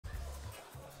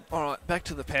All right, back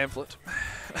to the pamphlet.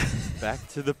 Back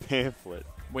to the pamphlet.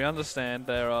 We understand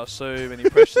there are so many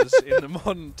pressures in the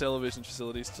modern television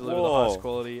facilities to deliver the highest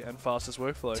quality and fastest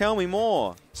workflow. Tell me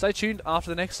more. Stay tuned after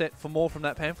the next set for more from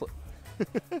that pamphlet.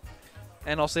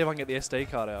 And I'll see if I can get the SD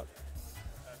card out.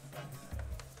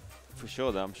 For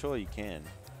sure, though. I'm sure you can.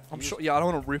 I'm sure. Yeah, I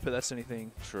don't want to rip it. That's the only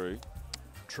thing. True.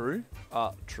 True?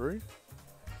 True?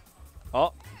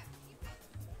 Oh.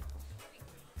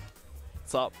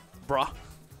 What's up, bruh?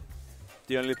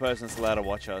 The only person that's allowed to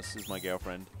watch us is my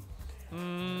girlfriend.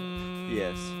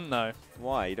 Yes. No.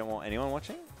 Why? You don't want anyone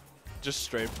watching? Just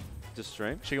stream. Just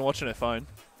stream? She can watch on her phone.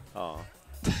 Oh.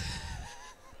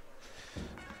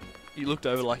 You looked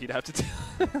over like you'd have to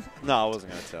tell. No, I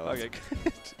wasn't going to tell her. Okay,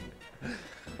 good.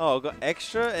 Oh, I've got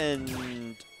extra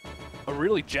and... A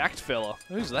really jacked fella.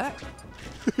 Who's that?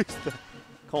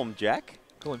 Call him Jack?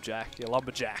 Call him Jack. Yeah,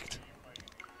 lumberjacked.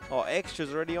 Oh,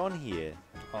 extra's already on here.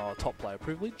 Oh, top player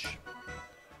privilege.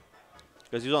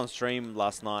 Because he was on stream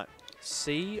last night.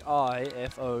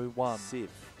 Sifo1. Sif.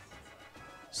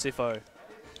 Sifo.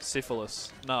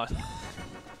 Syphilis. No.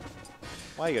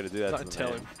 Why you got to do that? Don't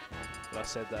tell him that I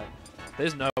said that.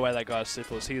 There's no way that guy's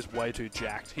syphilis. He is way too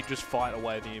jacked. He'd just fight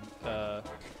away the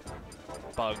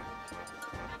bug.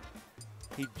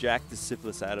 He jacked the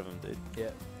syphilis out of him, dude.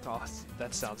 Yeah. Oh,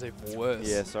 that sounds even worse.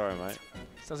 Yeah, sorry, mate.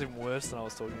 Sounds even worse than I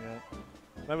was talking about.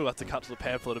 Maybe we'll have to cut to the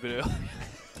pamphlet a bit earlier.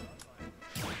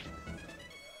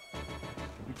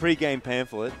 Pre-game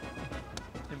pamphlet.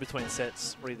 In between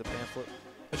sets, read the pamphlet.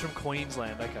 It's from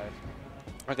Queensland, okay.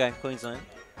 Okay, Queensland.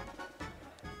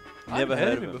 I Never haven't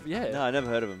heard of him. before. Yeah. No, I never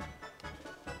heard of him.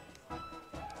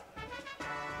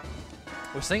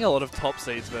 We're seeing a lot of top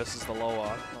seeds versus the lower.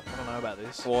 I don't know about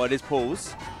this. Well, it is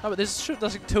pools. No, but there's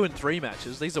 2 and 3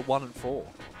 matches. These are 1 and 4.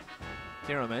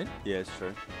 You know what I mean? Yeah, it's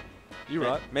true. You're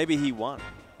right. Maybe he won.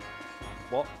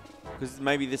 What? Because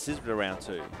maybe this is round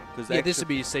 2. Yeah, this would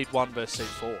be seed 1 versus seed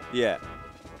 4. Yeah.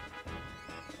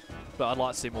 But I'd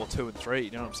like to see more 2 and 3.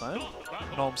 You know what I'm saying?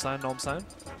 Know what I'm saying? Know what I'm saying?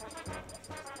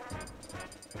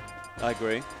 I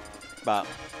agree. But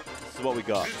this is what we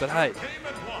got. But hey,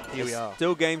 here we are.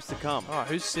 Still games to come. All right,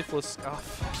 who's Syphilis? Oh,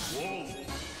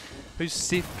 who's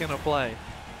Sif going to play?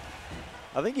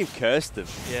 I think you've cursed him.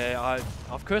 Yeah,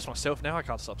 I've cursed myself now. I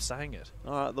can't stop saying it.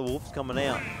 All right, the Wolf's coming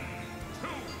out.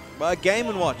 But Game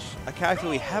 & Watch, a character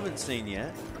we haven't seen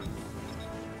yet.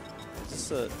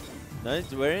 No,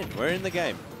 we're in. We're in the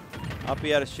game. Up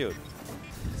B out of shield.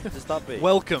 Just up B.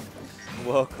 Welcome.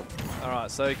 Welcome. All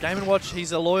right, so Game & Watch,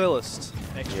 he's a loyalist.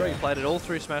 Extra, Yeah. he played it all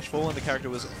through Smash 4 and the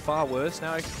character was far worse.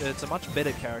 Now it's a much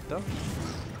better character.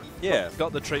 Yeah.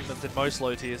 Got the treatment that most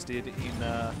low tiers did in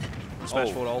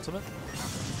Smash 4 Ultimate.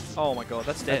 Oh my god,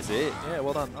 that's dead. That's it. Yeah,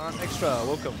 well done. All right, Extra,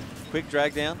 welcome. Quick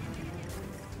drag down.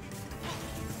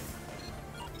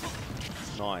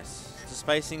 Nice. The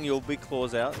spacing your big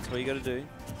claws out. That's what you got to do.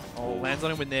 Oh, lands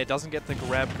on him when there. Doesn't get the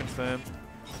grab confirmed.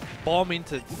 Bomb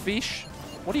into fish.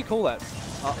 What do you call that?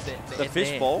 The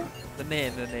fish bowl? The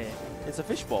nair. It's a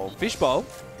fish bowl. Fish bowl?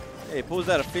 Yeah, he pulls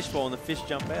out a fish bowl and the fish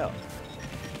jump out.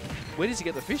 Where does he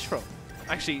get the fish from?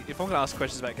 Actually, if I'm going to ask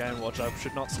questions about Game & Watch, I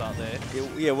should not start there.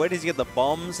 Yeah, where does he get the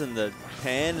bombs and the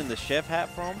pan and the chef hat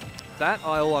from? That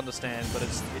I all understand, but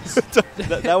it's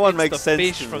that one it's makes the sense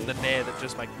fish to from me. the nair that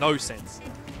just make no sense.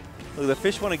 Look, the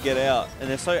fish want to get out, and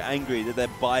they're so angry that they're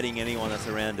biting anyone that's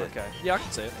around it. Okay, yeah, I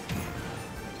can see it.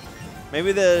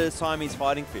 Maybe the Siamese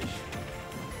fighting fish.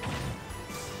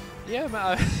 Yeah,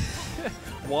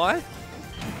 why?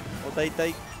 Well, they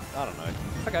I don't know.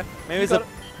 Okay. Maybe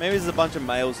there's a bunch of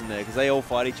males in there because they all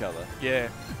fight each other. Yeah.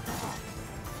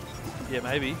 Yeah,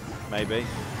 maybe. Maybe.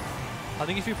 I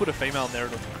think if you put a female in there,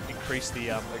 it'll increase the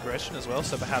aggression as well,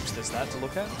 so perhaps there's that to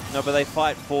look at. No, but they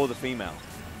fight for the female.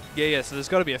 Yeah, so there's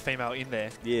got to be a female in there.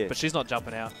 Yeah. But she's not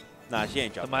jumping out. Nah, she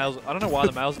ain't The jumping. males, I don't know why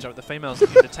the males are jumping. The female's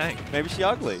in the tank. Maybe she's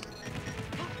ugly.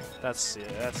 That's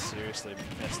seriously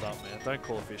messed up, man. Don't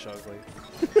call a fish ugly.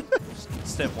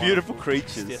 Step 1. Beautiful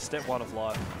creatures. Yeah, step 1 of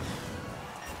life.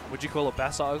 Would you call a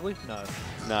bassa ugly? No.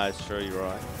 No, it's true. You're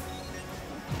right.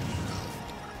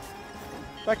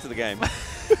 Back to the game.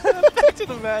 Back to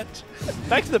the match.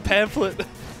 Back to the pamphlet.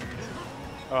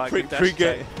 All right, quick dash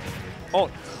Pre-game. attack.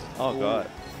 Oh god,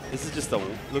 this is just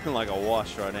looking like a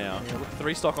wash right now. Yeah,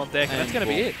 3 stock on deck, and that's going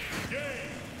to be it.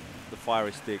 The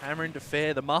fiery stick. Hammer into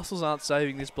fair. The muscles aren't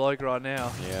saving this bloke right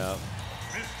now. Yeah.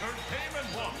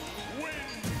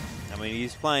 I mean,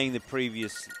 he's playing the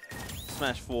previous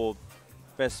Smash 4,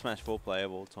 best Smash 4 player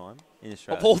of all time in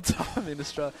Australia. Of all time in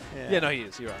Australia. Yeah. Yeah, no, he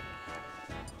is. You're right.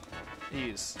 He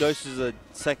is. Ghost is a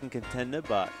second contender,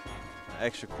 but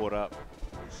extra caught up.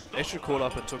 Extra caught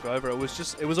up and took over. It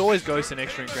was always Ghost in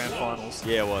Extra in grand finals.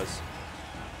 Yeah, it was.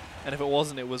 And if it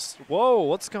wasn't, it was, whoa,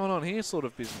 what's going on here sort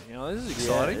of business. You know, this is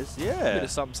exciting. Yes, A yeah. bit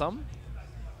of something, something.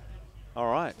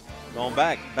 All right. Going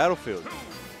back. Battlefield.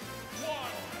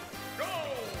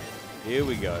 Here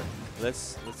we go.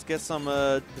 Let's get some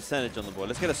percentage on the board.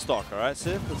 Let's get a stock, all right,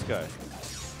 Sif? Let's go.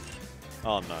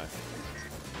 Oh, no.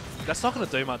 That's not going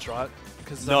to do much, right?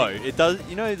 Cause No, it does.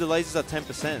 You know, the lasers are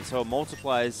 10%, so it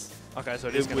multiplies okay, so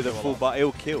it is with a full bar.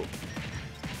 It'll kill.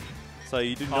 So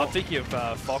you do I'm not. thinking of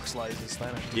Fox lasers,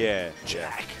 then. Yeah.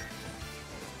 Jack.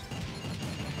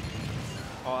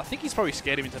 Oh, I think he's probably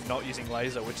scared him into not using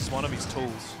laser, which is one of his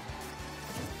tools.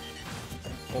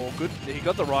 Or good. He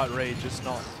got the right read, just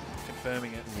not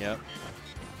confirming it. Yep.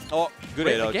 Oh, good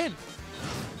Wait, air dodge. again.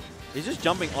 He's just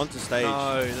jumping onto stage.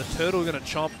 No, the turtle gonna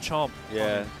chomp.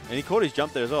 Yeah, and he caught his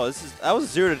jump there as well. That was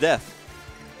 0 to death.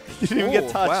 He didn't even get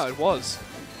touched. Wow, it was.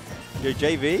 Yo,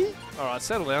 JV? All right,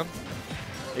 settle down.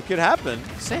 It could happen.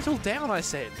 Settle down, I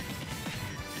said.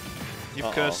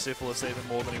 You've cursed Syphilis even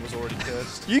more than he was already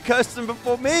cursed. You cursed him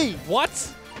before me.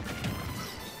 What?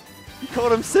 You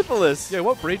called him Syphilis. Yeah,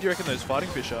 what breed do you reckon those fighting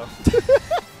fish are?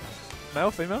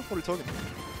 Male, female? What are we talking about?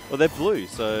 Well, they're blue,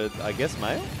 so I guess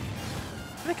male.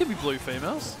 There could be blue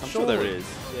females. I'm sure there is.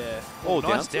 Yeah. Oh,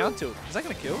 nice down down tilt. Is that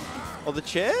going to kill? Oh, the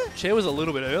chair? Chair was a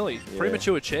little bit early. Yeah.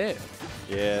 Premature chair.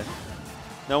 Yeah.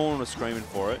 No one was screaming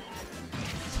for it.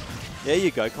 There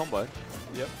you go, combo.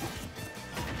 Yep.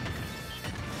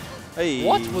 Hey.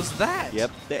 What was that? Yep.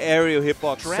 The aerial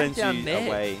hitbox Drag sends down you there.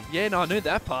 away. Yeah, no, I knew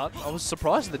that part. I was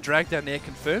surprised the drag down there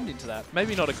confirmed into that.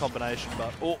 Maybe not a combination,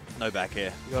 but Oh, no back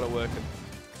air. you got it working.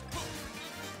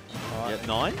 All right. Yep,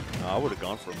 9? Oh, I would have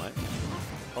gone for it, mate.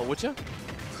 Oh, would you?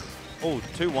 Oh,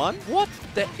 2-1? What?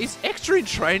 That is extra in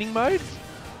training mode?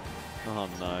 Oh,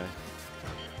 no.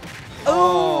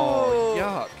 Oh,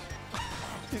 yuck.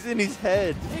 He's in his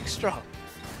head. Extra.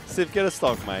 Sif, get a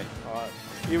stock, mate. All right.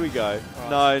 Here we go. Right.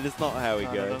 No, that's not how we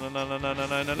go.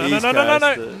 No. He's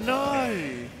cursed it.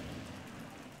 No.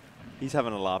 He's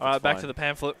having a laugh. All right, it's back fine. to the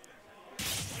pamphlet.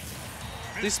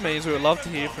 This means we would love to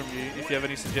hear from you if you have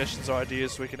any suggestions or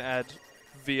ideas we can add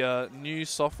via new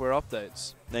software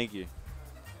updates. Thank you.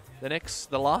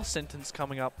 The last sentence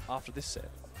coming up after this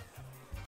set.